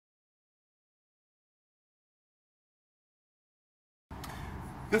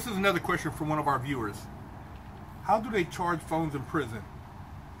This is another question from one of our viewers. How do they charge phones in prison?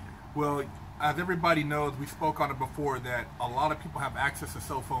 Well, as everybody knows, we spoke on it before that a lot of people have access to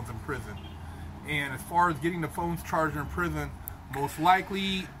cell phones in prison. And as far as getting the phones charged in prison, most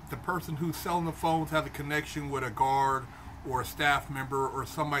likely the person who's selling the phones has a connection with a guard or a staff member or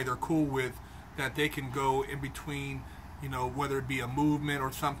somebody they're cool with that they can go in between, you know, whether it be a movement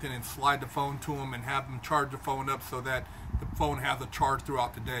or something, and slide the phone to them and have them charge the phone up so that the phone has a charge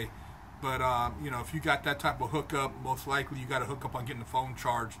throughout the day. But you know, if you got that type of hookup, most likely you got a hookup on getting the phone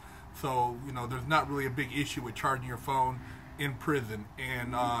charged. So, you know, there's not really a big issue with charging your phone in prison.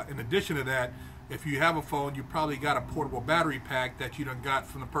 And in addition to that, if you have a phone, you probably got a portable battery pack that you done got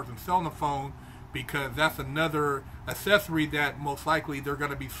from the person selling the phone, because that's another accessory that most likely they're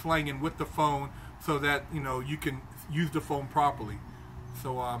going to be slanging with the phone so that, you know, you can use the phone properly.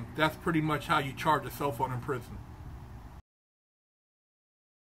 So that's pretty much how you charge a cell phone in prison.